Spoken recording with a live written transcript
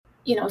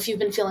if you've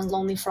been feeling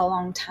lonely for a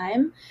long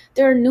time,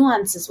 there are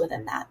nuances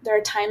within that. There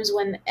are times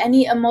when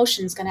any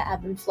emotion is going to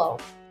ebb and flow.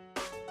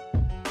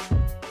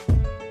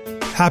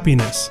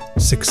 Happiness,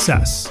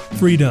 success,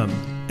 freedom,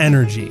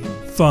 energy,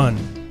 fun,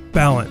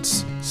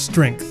 balance,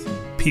 strength,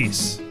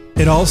 peace.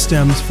 It all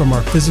stems from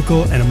our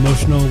physical and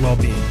emotional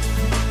well-being.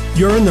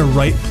 You're in the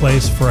right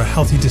place for a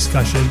healthy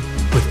discussion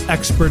with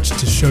experts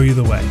to show you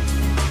the way.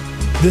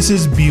 This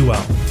is Be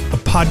Well, a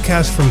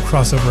podcast from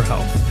Crossover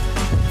Health.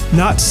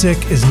 Not sick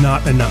is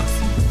not enough.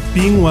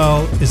 Being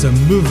well is a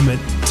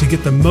movement to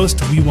get the most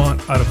we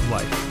want out of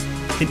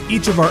life. In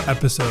each of our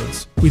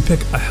episodes, we pick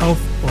a health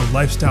or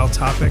lifestyle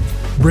topic,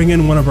 bring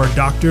in one of our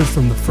doctors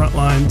from the front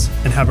lines,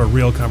 and have a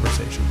real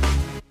conversation.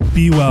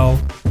 Be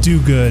well,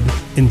 do good,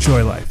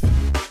 enjoy life.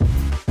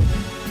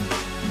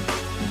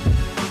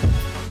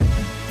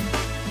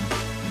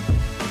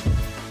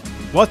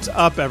 What's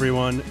up,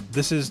 everyone?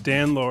 This is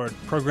Dan Lord,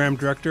 Program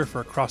Director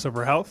for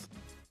Crossover Health.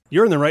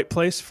 You're in the right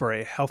place for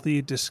a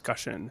healthy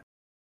discussion.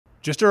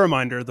 Just a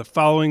reminder, the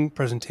following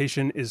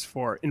presentation is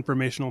for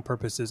informational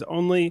purposes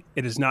only.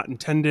 It is not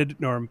intended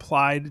nor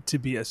implied to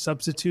be a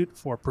substitute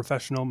for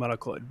professional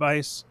medical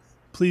advice.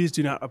 Please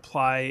do not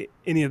apply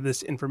any of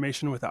this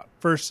information without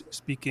first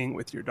speaking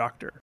with your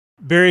doctor.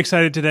 Very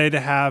excited today to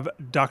have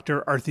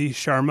Dr. Arti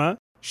Sarma.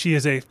 She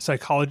is a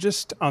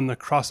psychologist on the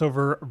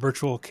Crossover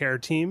virtual care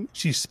team.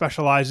 She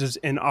specializes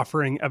in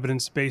offering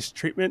evidence-based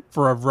treatment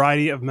for a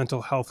variety of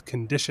mental health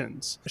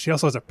conditions. She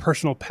also has a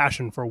personal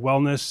passion for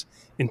wellness,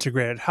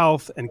 integrated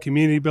health, and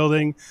community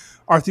building.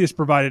 Arti has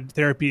provided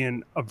therapy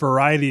in a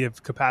variety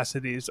of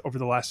capacities over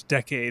the last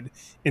decade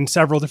in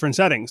several different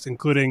settings,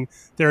 including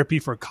therapy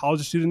for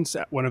college students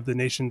at one of the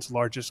nation's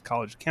largest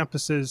college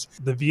campuses,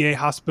 the VA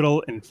hospital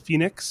in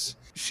Phoenix.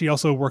 She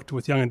also worked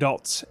with young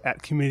adults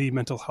at community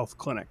mental health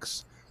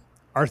clinics.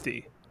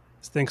 Arti,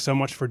 thanks so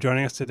much for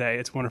joining us today.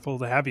 It's wonderful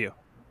to have you.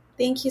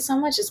 Thank you so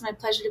much. It's my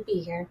pleasure to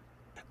be here.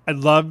 I'd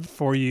love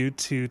for you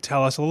to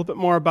tell us a little bit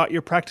more about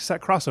your practice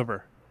at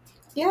Crossover.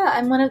 Yeah,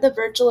 I'm one of the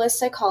virtualist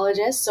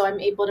psychologists, so I'm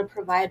able to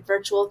provide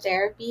virtual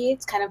therapy.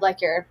 It's kind of like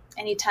your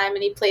anytime,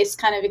 any place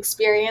kind of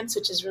experience,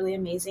 which is really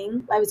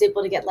amazing. I was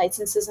able to get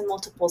licenses in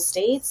multiple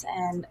states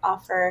and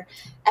offer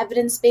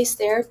evidence-based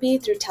therapy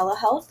through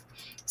telehealth.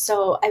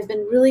 So I've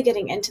been really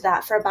getting into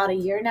that for about a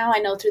year now. I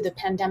know through the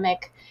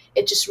pandemic,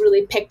 it just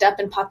really picked up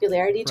in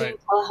popularity doing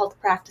telehealth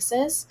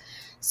practices.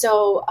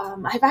 So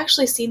I've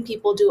actually seen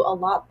people do a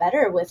lot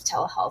better with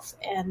telehealth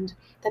and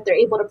that they're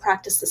able to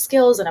practice the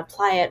skills and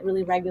apply it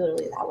really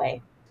regularly that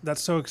way.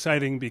 That's so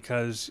exciting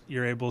because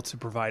you're able to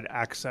provide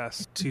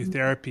access to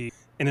therapy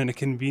in a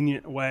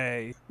convenient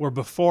way where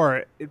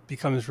before it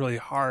becomes really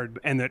hard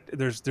and that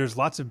there's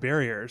lots of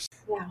barriers.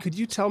 Yeah. Could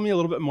you tell me a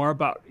little bit more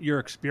about your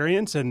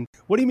experience and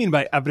what do you mean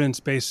by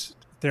evidence-based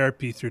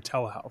therapy through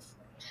telehealth?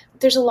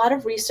 There's a lot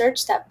of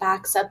research that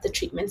backs up the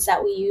treatments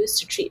that we use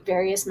to treat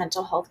various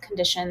mental health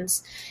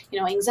conditions,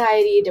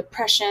 anxiety,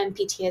 depression,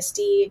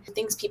 PTSD,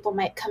 things people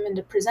might come in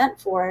to present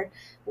for.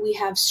 We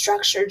have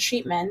structured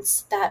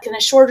treatments that in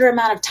a shorter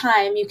amount of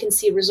time, you can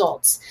see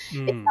results.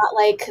 It's not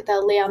like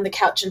they'll lay on the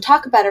couch and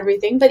talk about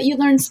everything, but you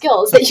learn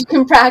skills that you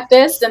can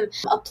practice and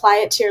apply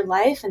it to your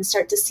life and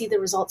start to see the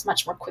results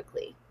much more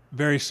quickly.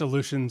 Very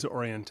solutions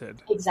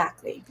oriented.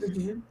 Exactly.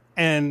 Mm-hmm.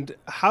 And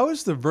how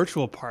is the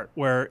virtual part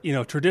where,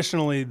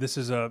 traditionally this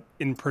is a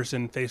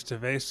in-person,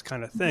 face-to-face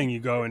kind of thing. You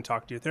go and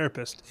talk to your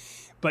therapist,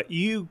 but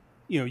you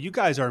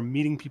guys are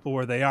meeting people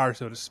where they are,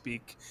 so to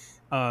speak,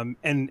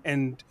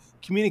 and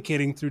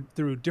communicating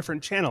through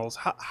different channels.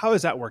 How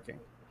is that working?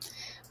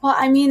 Well,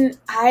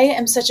 I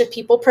am such a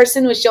people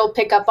person, which you'll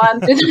pick up on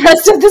through the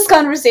rest of this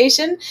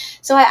conversation.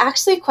 So I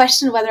actually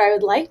questioned whether I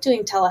would like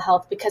doing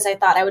telehealth because I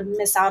thought I would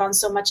miss out on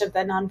so much of the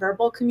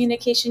nonverbal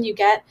communication you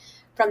get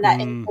from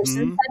that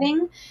in-person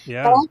setting.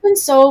 Yeah. But I've been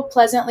so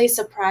pleasantly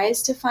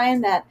surprised to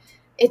find that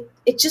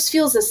it just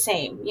feels the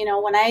same.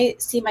 When I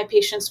see my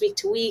patients week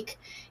to week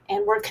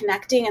and we're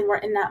connecting and we're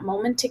in that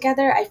moment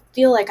together, I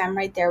feel like I'm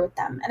right there with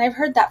them. And I've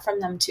heard that from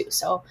them too.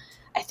 So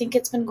I think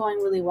it's been going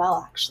really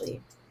well,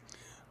 actually.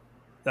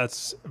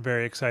 That's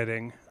very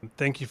exciting.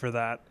 Thank you for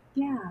that.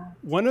 Yeah.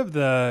 One of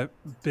the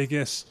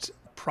biggest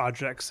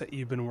projects that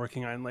you've been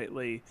working on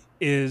lately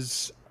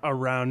is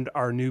around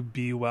our new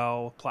Be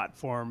Well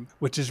platform,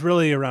 which is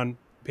really around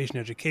patient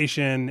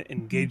education,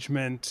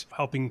 engagement,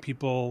 helping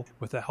people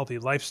with a healthy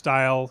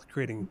lifestyle,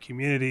 creating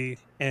community.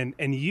 And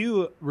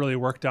you really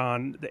worked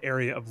on the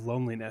area of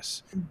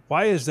loneliness.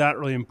 Why is that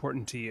really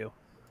important to you?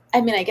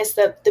 I guess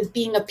the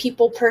being a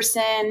people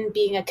person,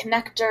 being a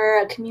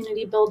connector, a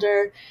community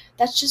builder,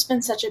 that's just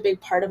been such a big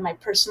part of my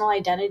personal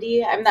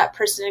identity. I'm that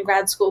person in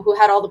grad school who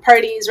had all the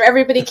parties where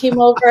everybody came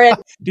over. And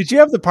Did you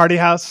have the party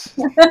house?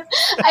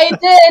 I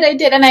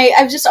did. And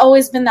I've just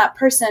always been that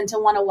person to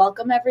want to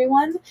welcome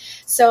everyone.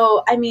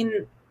 So,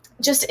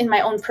 just in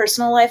my own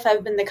personal life,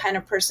 I've been the kind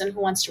of person who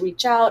wants to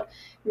reach out,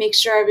 make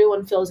sure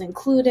everyone feels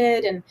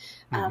included. And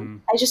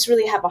I just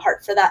really have a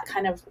heart for that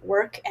kind of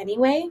work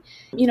anyway.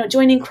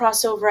 Joining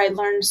Crossover, I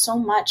learned so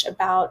much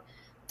about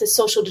the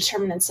social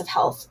determinants of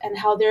health and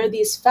how there are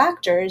these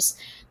factors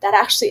that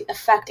actually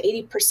affect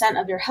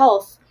 80% of your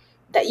health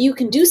that you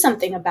can do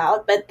something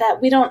about, but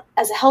that we don't,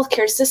 as a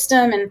healthcare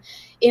system and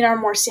in our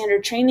more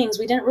standard trainings,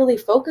 we didn't really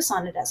focus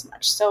on it as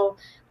much. So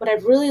what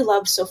I've really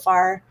loved so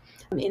far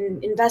in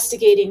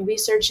investigating,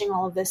 researching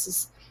all of this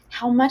is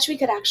how much we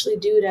could actually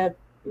do to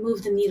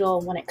move the needle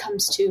when it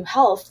comes to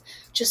health,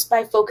 just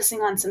by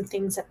focusing on some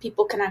things that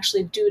people can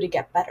actually do to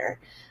get better,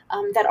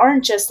 that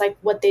aren't just like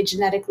what they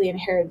genetically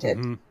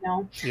inherited,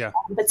 Yeah.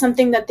 but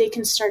something that they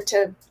can start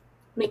to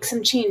make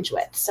some change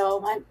with.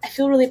 So I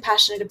feel really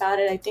passionate about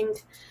it. I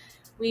think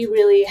we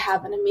really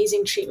have an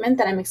amazing treatment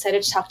that I'm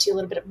excited to talk to you a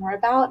little bit more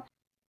about.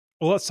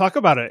 Well, let's talk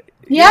about it.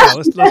 Yeah.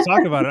 Let's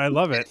talk about it. I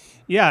love it.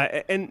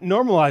 Yeah, and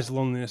normalize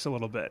loneliness a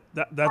little bit.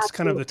 That's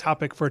kind of the Absolutely.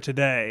 topic for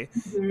today.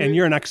 And Mhm.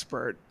 you're an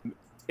expert.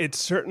 It's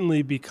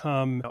certainly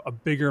become a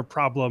bigger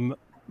problem,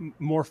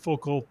 more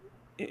focal,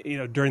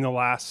 during the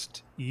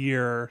last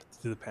year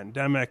through the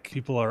pandemic.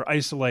 People are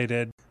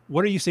isolated.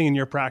 What are you seeing in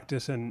your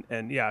practice?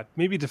 And yeah,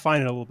 maybe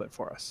define it a little bit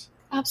for us.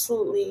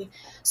 Absolutely.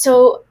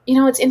 So,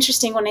 it's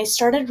interesting. When I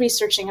started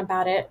researching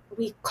about it,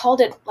 we called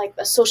it like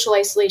a social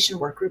isolation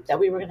work group that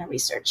we were going to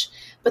research.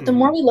 But the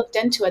more we looked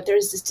into it,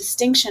 there's this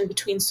distinction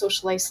between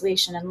social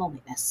isolation and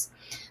loneliness.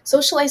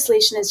 Social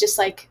isolation is just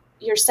like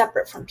you're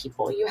separate from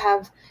people. You're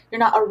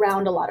not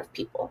around a lot of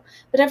people.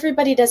 But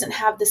everybody doesn't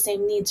have the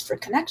same needs for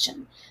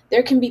connection.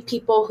 There can be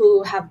people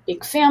who have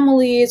big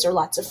families or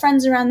lots of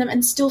friends around them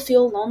and still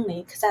feel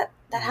lonely, because that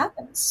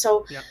happens.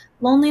 So Yeah.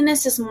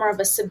 loneliness is more of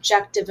a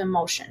subjective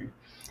emotion.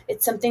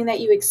 It's something that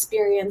you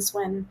experience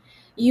when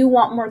you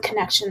want more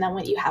connection than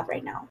what you have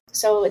right now.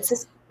 So it's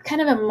this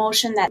kind of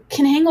emotion that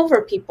can hang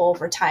over people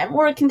over time,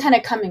 or it can kind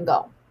of come and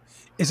go.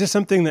 Is this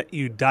something that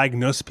you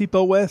diagnose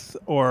people with,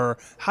 or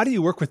how do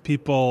you work with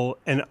people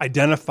and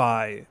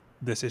identify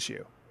this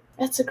issue?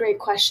 That's a great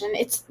question.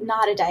 It's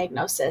not a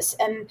diagnosis.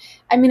 And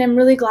I mean, I'm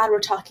really glad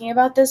we're talking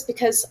about this,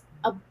 because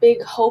a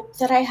big hope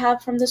that I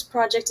have from this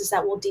project is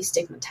that we'll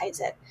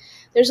destigmatize it.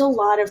 There's a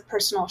lot of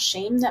personal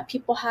shame that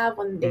people have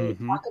when they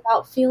talk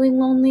about feeling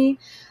lonely.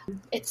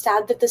 It's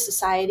sad that the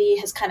society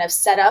has kind of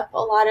set up a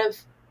lot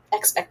of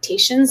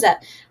expectations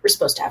that we're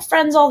supposed to have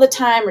friends all the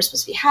time, we're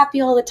supposed to be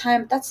happy all the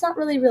time. That's not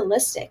really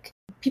realistic.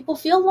 People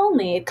feel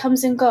lonely. It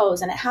comes and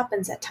goes, and it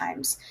happens at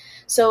times.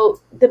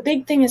 So the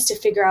big thing is to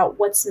figure out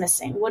what's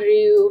missing. What are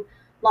you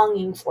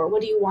longing for?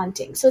 What are you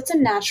wanting? So it's a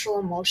natural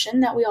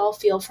emotion that we all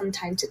feel from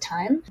time to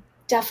time.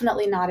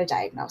 Definitely not a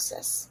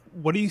diagnosis.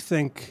 What do you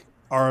think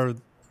are,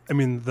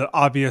 one of the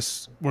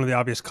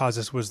obvious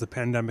causes was the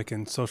pandemic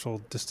and social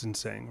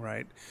distancing,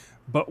 right?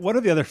 But what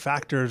are the other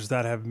factors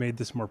that have made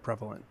this more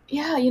prevalent?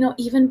 Yeah,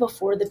 even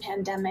before the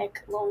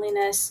pandemic,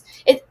 loneliness,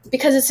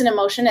 because it's an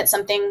emotion, it's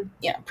something,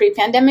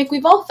 pre-pandemic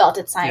we've all felt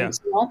at Yeah,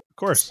 times. of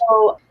course.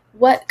 So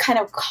what kind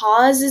of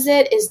causes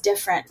it is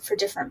different for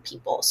different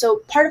people. So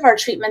part of our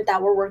treatment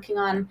that we're working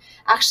on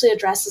actually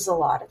addresses a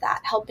lot of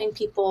that, helping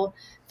people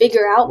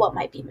figure out what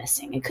might be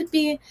missing. It could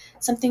be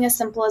something as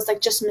simple as like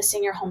just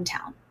missing your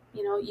hometown.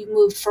 You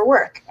moved for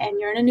work and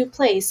you're in a new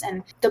place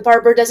and the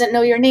barber doesn't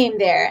know your name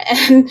there,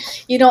 and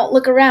you don't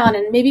look around,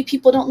 and maybe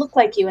people don't look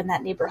like you in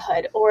that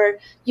neighborhood, or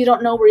you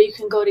don't know where you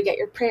can go to get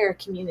your prayer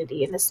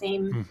community in the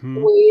same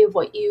way of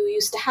what you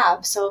used to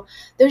have. So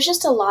there's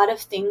just a lot of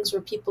things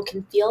where people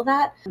can feel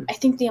that. I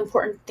think the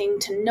important thing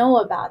to know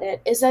about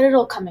it is that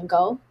it'll come and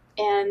go.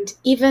 And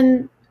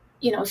even,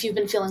 if you've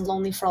been feeling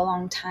lonely for a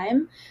long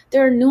time,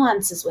 there are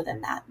nuances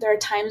within that. There are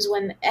times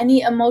when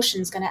any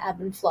emotion is going to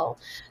ebb and flow.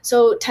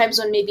 So times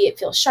when maybe it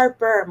feels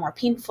sharper or more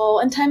painful,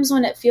 and times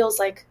when it feels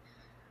like,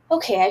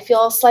 okay, I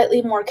feel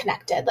slightly more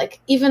connected.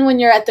 Like even when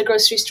you're at the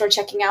grocery store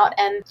checking out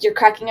and you're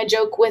cracking a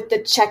joke with the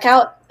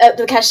checkout,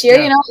 the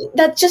cashier,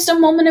 that's just a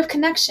moment of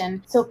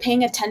connection. So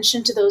paying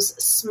attention to those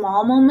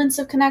small moments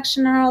of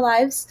connection in our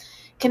lives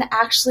can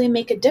actually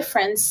make a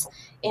difference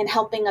in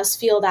helping us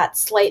feel that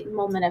slight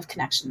moment of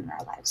connection in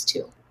our lives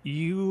too.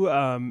 You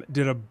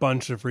did a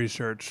bunch of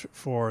research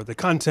for the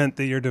content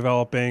that you're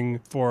developing,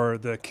 for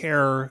the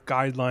care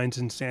guidelines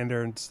and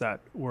standards that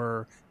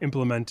we're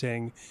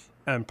implementing.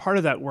 And part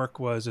of that work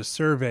was a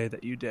survey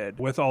that you did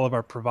with all of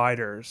our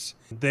providers.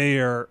 They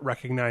are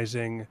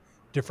recognizing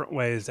different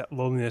ways that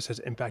loneliness has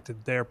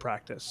impacted their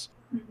practice.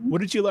 Mm-hmm.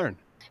 What did you learn?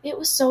 It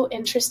was so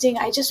interesting.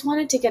 I just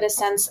wanted to get a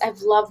sense.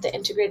 I've loved the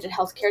integrated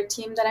healthcare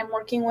team that I'm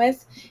working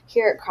with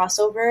here at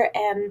Crossover,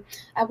 and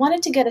I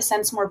wanted to get a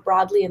sense more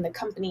broadly in the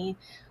company.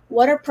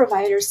 What are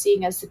providers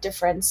seeing as the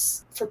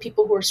difference for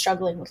people who are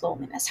struggling with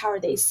loneliness? How are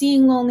they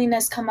seeing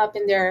loneliness come up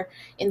in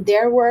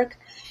their work?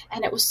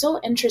 And it was so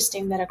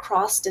interesting that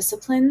across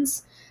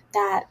disciplines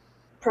that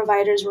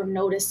providers were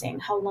noticing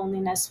how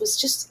loneliness was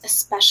just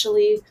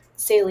especially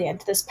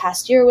salient this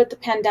past year with the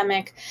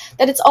pandemic,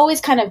 that it's always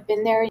kind of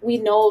been there. We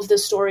know of the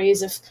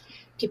stories of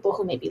people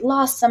who maybe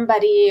lost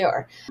somebody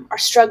or are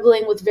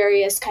struggling with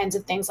various kinds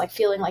of things, like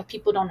feeling like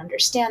people don't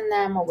understand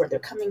them or where they're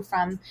coming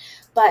from.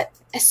 But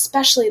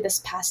especially this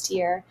past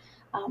year,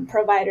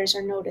 providers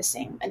are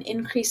noticing an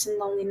increase in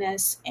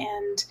loneliness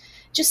and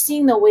just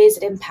seeing the ways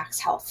it impacts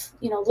health.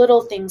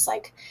 Little things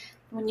like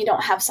when you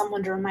don't have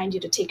someone to remind you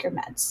to take your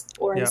meds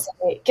or to Yeah.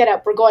 say, get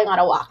up, we're going on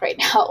a walk right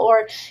now.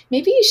 Or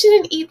maybe you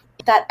shouldn't eat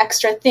that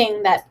extra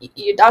thing that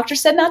your doctor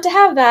said not to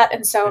have that.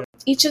 And so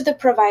each of the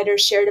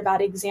providers shared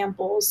about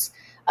examples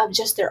of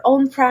just their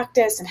own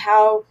practice and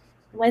how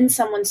when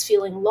someone's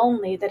feeling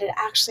lonely, that it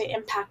actually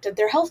impacted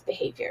their health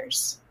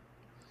behaviors.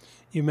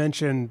 You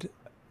mentioned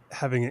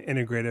having an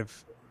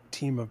integrative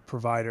team of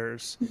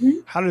providers. Mm-hmm.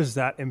 How does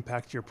that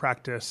impact your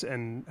practice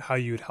and how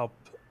you'd help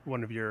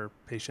one of your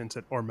patients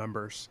or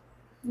members?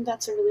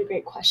 That's a really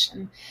great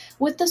question.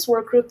 With this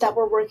work group that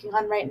we're working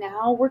on right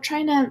now, we're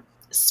trying to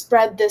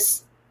spread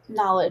this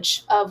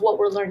knowledge of what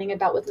we're learning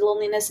about with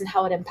loneliness and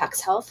how it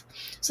impacts health.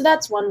 So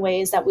that's one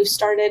way, is that we've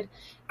started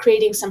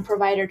creating some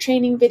provider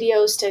training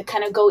videos to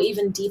kind of go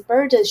even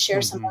deeper, to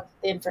share some of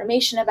the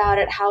information about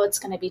it, how it's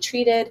going to be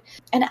treated.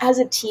 And as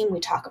a team, we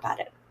talk about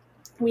it.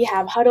 We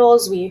have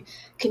huddles, we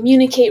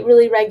communicate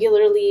really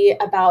regularly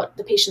about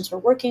the patients we're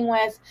working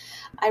with.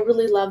 I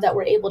really love that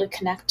we're able to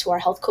connect to our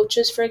health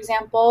coaches, for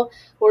example,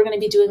 who are going to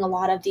be doing a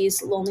lot of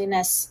these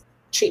loneliness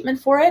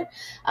treatment for it.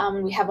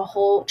 We have a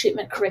whole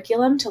treatment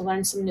curriculum to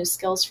learn some new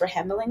skills for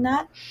handling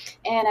that.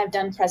 And I've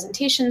done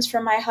presentations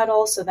for my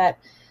huddle so that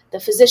the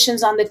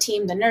physicians on the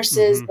team, the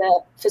nurses,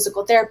 the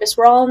physical therapists,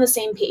 we're all on the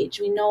same page.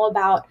 We know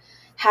about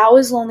how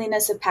is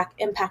loneliness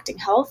impacting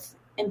health,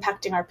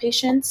 impacting our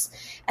patients,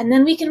 and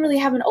then we can really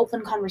have an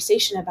open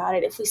conversation about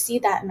it if we see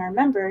that in our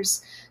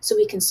members, so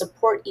we can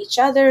support each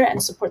other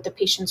and support the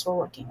patients we're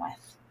working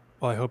with.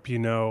 Well, I hope you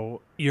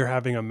know you're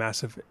having a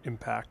massive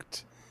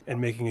impact and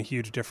making a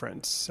huge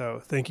difference.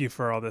 So thank you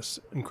for all this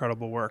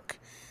incredible work.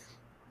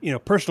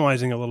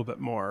 Personalizing a little bit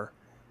more.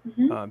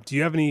 Do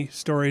you have any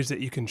stories that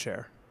you can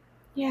share?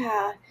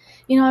 Yeah.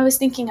 I was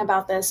thinking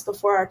about this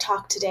before our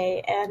talk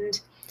today,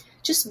 and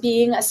just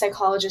being a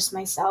psychologist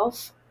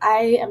myself,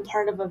 I am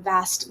part of a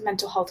vast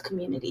mental health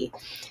community.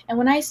 And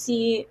when I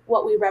see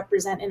what we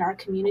represent in our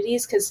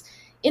communities, because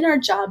in our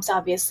jobs,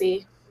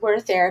 obviously, we're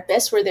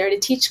therapists, we're there to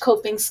teach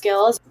coping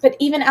skills, but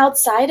even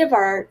outside of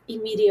our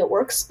immediate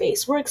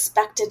workspace, we're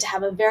expected to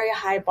have a very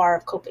high bar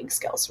of coping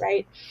skills,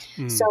 right?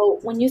 So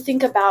when you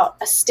think about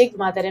a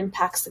stigma that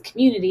impacts the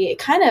community, it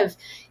kind of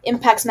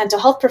impacts mental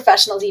health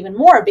professionals even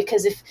more,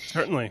 because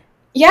Certainly.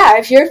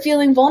 if you're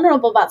feeling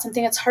vulnerable about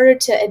something, it's harder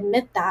to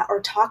admit that or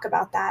talk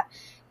about that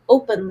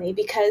openly,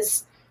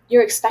 because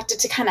you're expected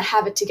to kind of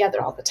have it together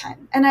all the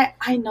time. And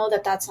I know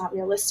that that's not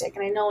realistic.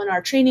 And I know in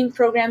our training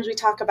programs, we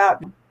talk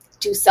about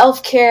do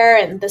self-care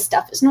and this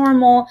stuff is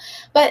normal.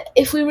 But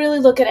if we really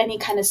look at any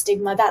kind of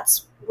stigma,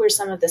 that's where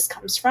some of this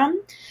comes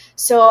from.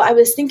 So I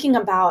was thinking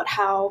about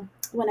how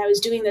when I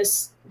was doing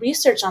this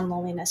research on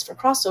loneliness for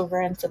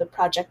Crossover and for the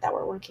project that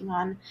we're working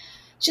on,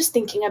 just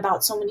thinking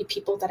about so many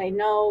people that I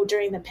know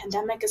during the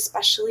pandemic,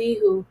 especially,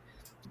 who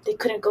they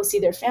couldn't go see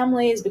their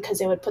families because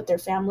they would put their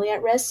family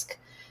at risk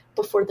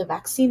before the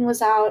vaccine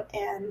was out,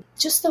 and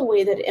just the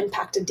way that it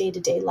impacted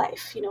day-to-day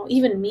life.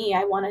 Even me,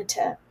 I wanted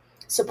to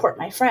support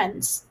my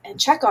friends and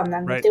check on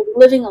them if they were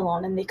living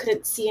alone and they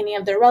couldn't see any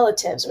of their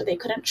relatives or they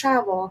couldn't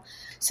travel.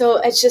 So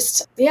it's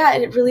just,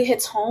 it really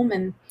hits home,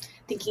 and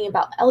thinking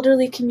about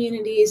elderly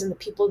communities and the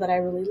people that I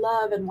really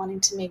love and wanting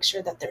to make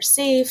sure that they're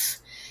safe,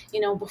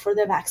 before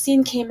the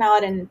vaccine came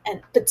out,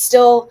 but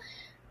still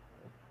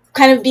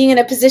kind of being in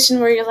a position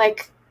where you're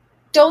like,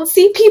 don't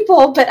see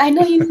people, but I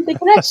know you need the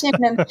connection.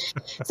 And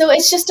so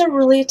it's just a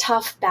really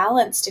tough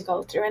balance to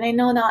go through. And I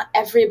know not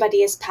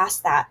everybody is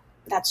past that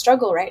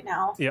struggle right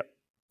now. Yep.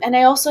 And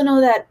I also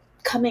know that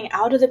coming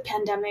out of the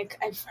pandemic,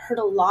 I've heard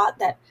a lot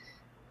that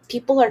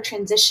people are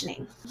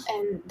transitioning,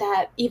 and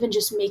that even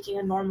just making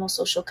a normal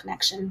social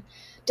connection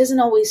doesn't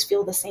always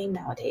feel the same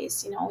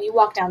nowadays. You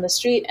walk down the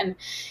street and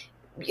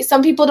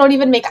some people don't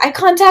even make eye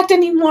contact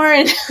anymore.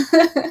 And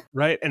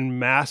right. And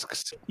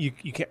masks, you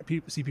can't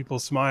see people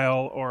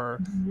smile or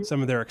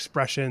some of their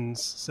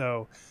expressions.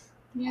 So,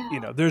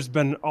 there's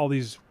been all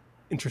these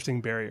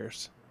interesting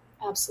barriers.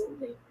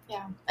 Absolutely.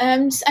 Yeah.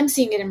 And I'm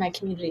seeing it in my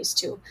communities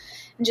too,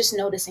 and just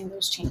noticing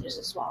those changes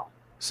as well.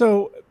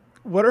 So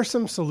what are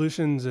some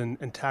solutions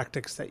and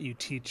tactics that you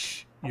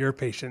teach your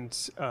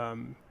patients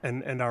and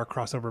our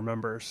Crossover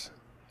members?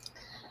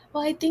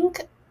 Well, I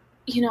think,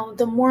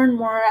 the more and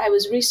more I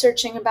was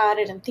researching about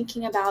it and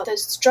thinking about the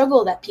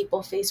struggle that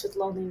people face with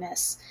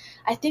loneliness,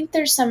 I think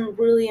there's some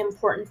really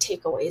important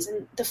takeaways.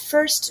 And the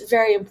first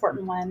very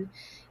important one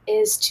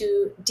is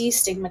to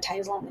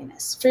destigmatize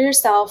loneliness for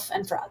yourself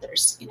and for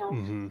others.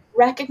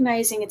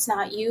 Recognizing it's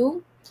not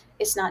you,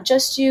 it's not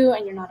just you,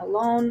 and you're not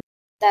alone,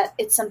 that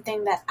it's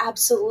something that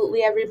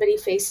absolutely everybody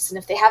faces. And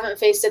if they haven't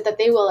faced it, that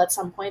they will at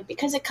some point,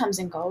 because it comes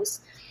and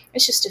goes.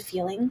 It's just a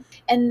feeling.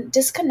 And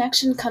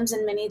disconnection comes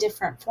in many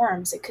different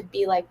forms. It could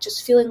be like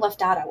just feeling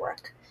left out at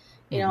work,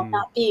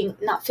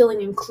 not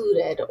feeling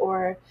included,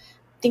 or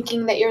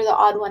thinking that you're the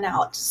odd one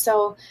out.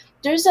 So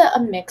there's a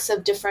mix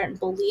of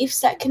different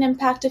beliefs that can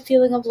impact a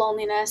feeling of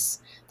loneliness.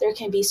 there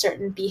can be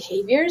certain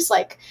behaviors,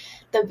 like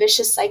the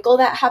vicious cycle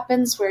that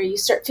happens where you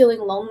start feeling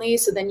lonely.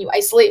 So then you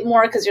isolate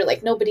more because you're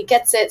like, nobody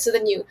gets it. So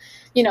then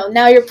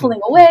now you're pulling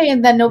away,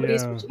 and then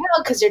nobody's reaching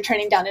out because you're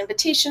turning down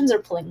invitations or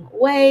pulling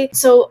away.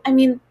 So, I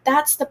mean,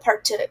 that's the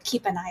part to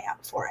keep an eye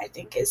out for, I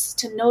think, is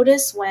to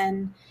notice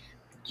when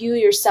you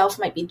yourself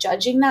might be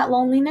judging that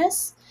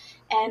loneliness,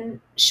 and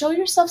show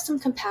yourself some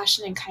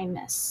compassion and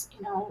kindness.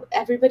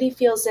 Everybody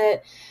feels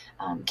it.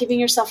 Giving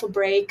yourself a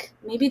break,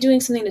 maybe doing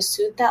something to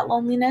soothe that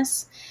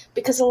loneliness,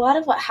 because a lot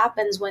of what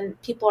happens when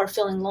people are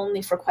feeling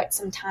lonely for quite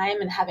some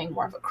time and having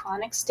more of a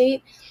chronic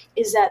state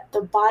is that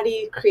the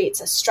body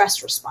creates a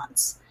stress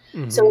response.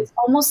 Mm-hmm. So it's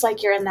almost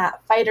like you're in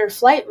that fight or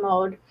flight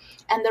mode,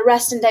 and the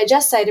rest and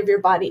digest side of your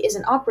body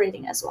isn't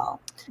operating as well.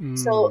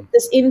 So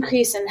this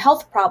increase in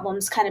health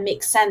problems kind of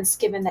makes sense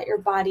given that your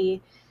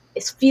body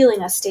is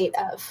feeling a state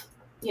of,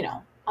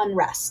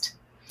 unrest.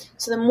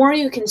 So the more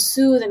you can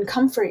soothe and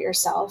comfort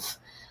yourself,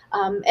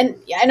 and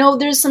I know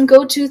there's some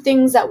go-to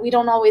things that we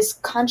don't always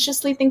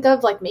consciously think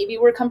of, like maybe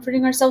we're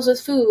comforting ourselves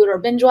with food or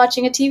binge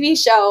watching a TV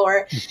show,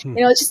 or,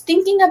 just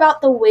thinking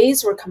about the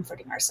ways we're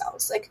comforting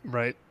ourselves, like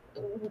right.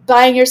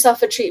 Buying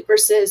yourself a treat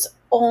versus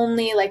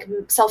only like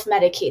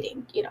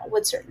self-medicating,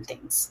 with certain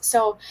things.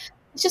 So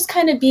it's just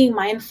kind of being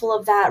mindful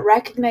of that,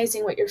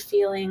 recognizing what you're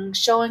feeling,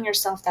 showing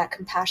yourself that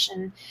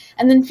compassion,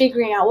 and then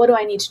figuring out, what do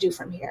I need to do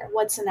from here?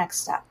 What's the next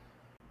step?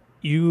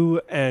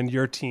 You and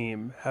your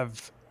team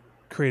have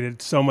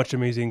created so much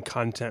amazing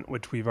content,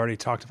 which we've already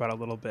talked about a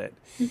little bit.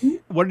 Mm-hmm.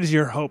 What is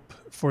your hope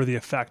for the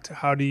effect?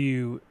 How do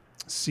you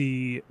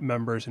see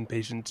members and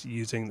patients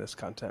using this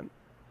content?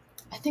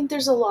 I think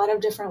there's a lot of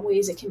different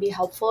ways it can be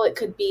helpful. It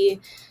could be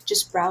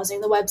just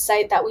browsing the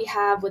website that we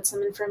have with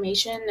some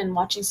information and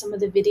watching some of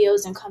the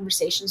videos and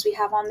conversations we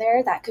have on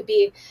there. That could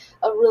be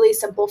a really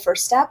simple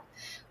first step.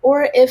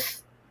 Or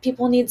if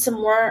people need some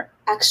more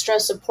extra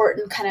support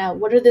and kind of,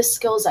 what are the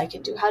skills I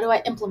can do? How do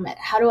I implement?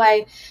 How do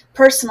I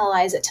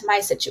personalize it to my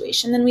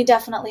situation? Then we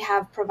definitely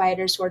have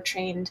providers who are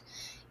trained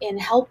in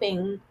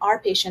helping our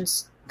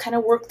patients kind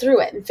of work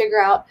through it and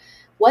figure out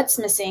what's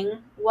missing,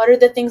 what are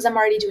the things I'm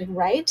already doing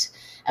right,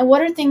 and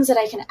what are things that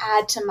I can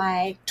add to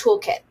my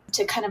toolkit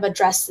to kind of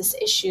address this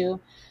issue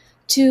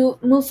to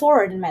move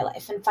forward in my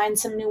life and find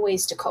some new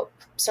ways to cope.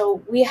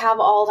 So we have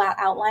all that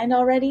outlined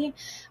already,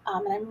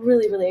 and I'm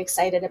really, really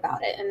excited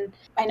about it. And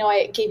I know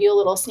I gave you a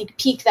little sneak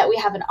peek that we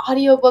have an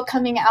audiobook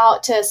coming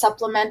out to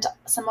supplement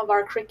some of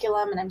our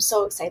curriculum, and I'm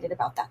so excited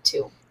about that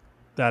too.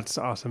 That's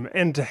awesome.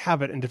 And to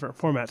have it in different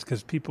formats,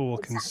 because people will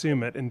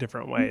consume it in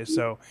different ways. Mm-hmm.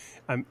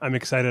 So I'm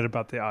excited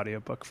about the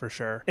audiobook for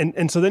sure.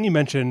 And so then you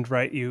mentioned,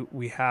 right,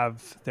 we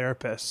have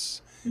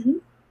therapists mm-hmm.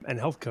 and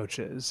health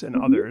coaches and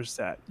mm-hmm. others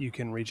that you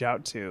can reach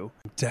out to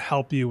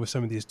help you with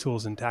some of these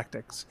tools and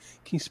tactics.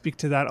 Can you speak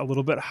to that a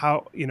little bit?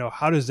 How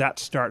does that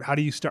start? How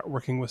do you start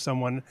working with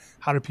someone?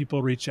 How do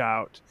people reach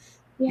out?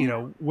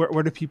 Yeah.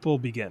 Where do people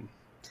begin?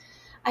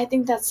 I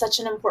think that's such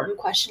an important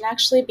question,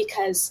 actually,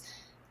 because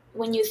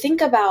when you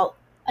think about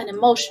an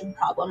emotion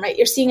problem, right?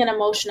 You're seeing an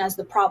emotion as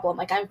the problem,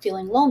 like I'm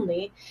feeling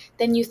lonely,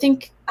 then you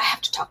think I have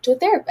to talk to a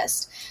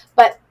therapist.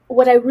 But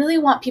what I really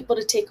want people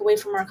to take away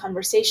from our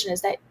conversation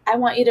is that I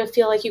want you to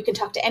feel like you can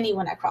talk to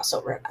anyone at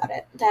Crossover about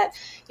it, that,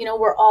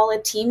 we're all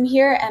a team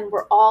here and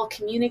we're all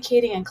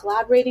communicating and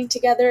collaborating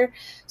together.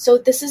 So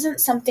this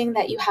isn't something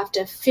that you have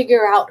to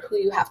figure out who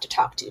you have to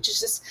talk to.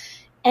 Just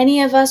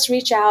any of us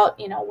reach out,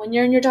 when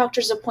you're in your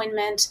doctor's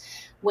appointment,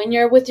 when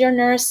you're with your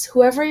nurse,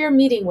 whoever you're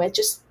meeting with,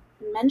 just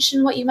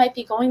mention what you might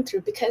be going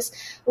through, because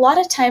a lot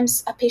of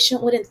times a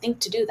patient wouldn't think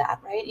to do that,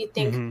 right? You'd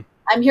think, mm-hmm.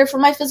 I'm here for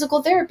my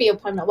physical therapy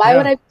appointment. Why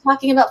would I be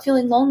talking about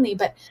feeling lonely?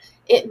 But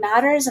it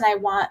matters, and I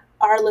want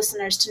our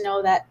listeners to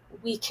know that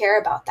we care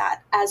about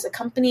that as a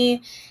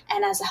company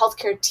and as a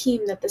healthcare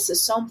team, that this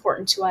is so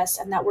important to us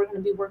and that we're going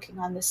to be working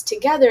on this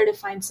together to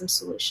find some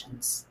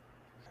solutions.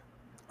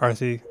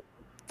 Arti,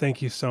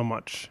 thank you so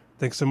much.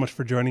 Thanks so much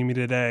for joining me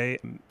today.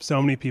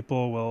 So many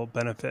people will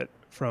benefit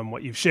from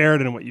what you've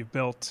shared and what you've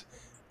built.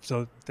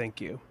 So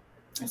thank you.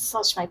 It's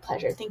such my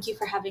pleasure. Thank you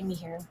for having me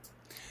here.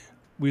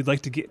 We'd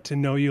like to get to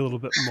know you a little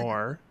bit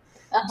more.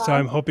 Uh-huh. So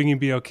I'm hoping you'd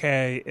be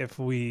okay if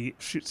we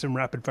shoot some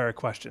rapid fire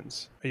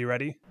questions. Are you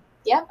ready?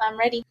 Yep, I'm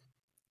ready.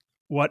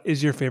 What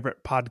is your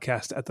favorite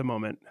podcast at the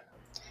moment?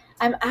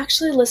 I'm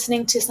actually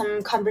listening to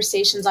some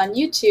conversations on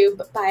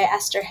YouTube by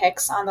Esther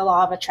Hicks on the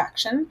law of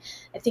attraction.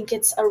 I think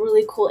it's a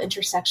really cool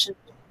intersection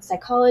between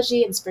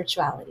psychology and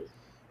spirituality.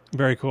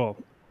 Very cool.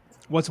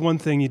 What's one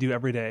thing you do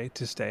every day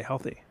to stay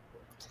healthy?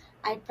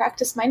 I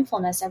practice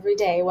mindfulness every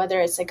day,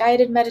 whether it's a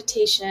guided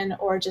meditation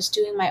or just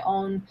doing my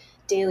own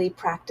daily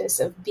practice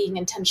of being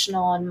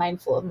intentional and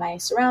mindful of my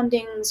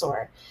surroundings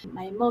or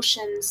my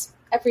emotions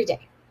every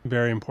day.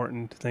 Very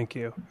important. Thank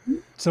you. Mm-hmm.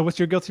 So what's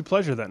your guilty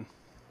pleasure then?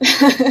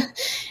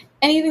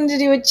 Anything to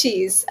do with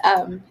cheese.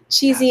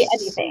 Cheesy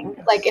anything.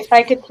 Yes. Like if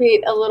I could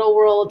create a little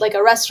world, like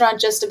a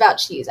restaurant just about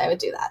cheese, I would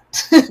do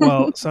that.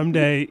 Well,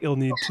 someday you'll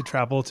need to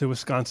travel to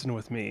Wisconsin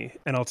with me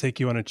and I'll take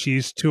you on a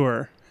cheese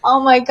tour. Oh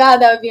my God,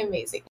 that would be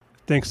amazing.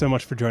 Thanks so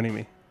much for joining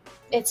me.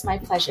 It's my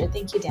pleasure.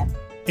 Thank you, Dan.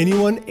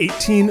 Anyone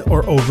 18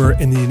 or over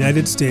in the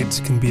United States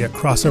can be a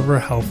Crossover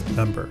Health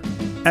member.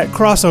 At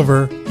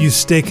Crossover, you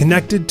stay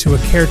connected to a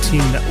care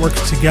team that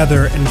works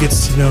together and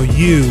gets to know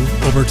you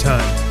over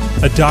time.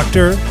 A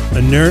doctor,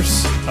 a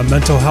nurse, a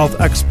mental health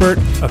expert,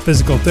 a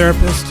physical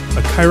therapist,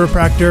 a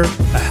chiropractor,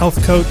 a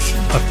health coach,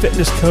 a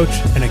fitness coach,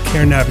 and a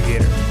care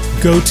navigator.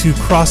 Go to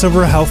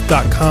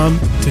crossoverhealth.com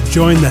to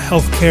join the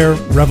healthcare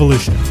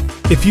revolution.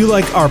 If you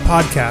like our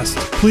podcast,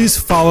 please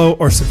follow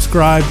or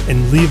subscribe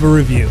and leave a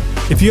review.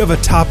 If you have a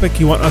topic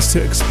you want us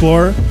to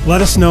explore,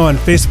 let us know on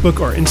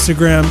Facebook or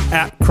Instagram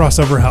at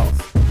Crossover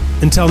Health.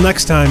 Until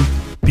next time,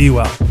 be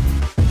well.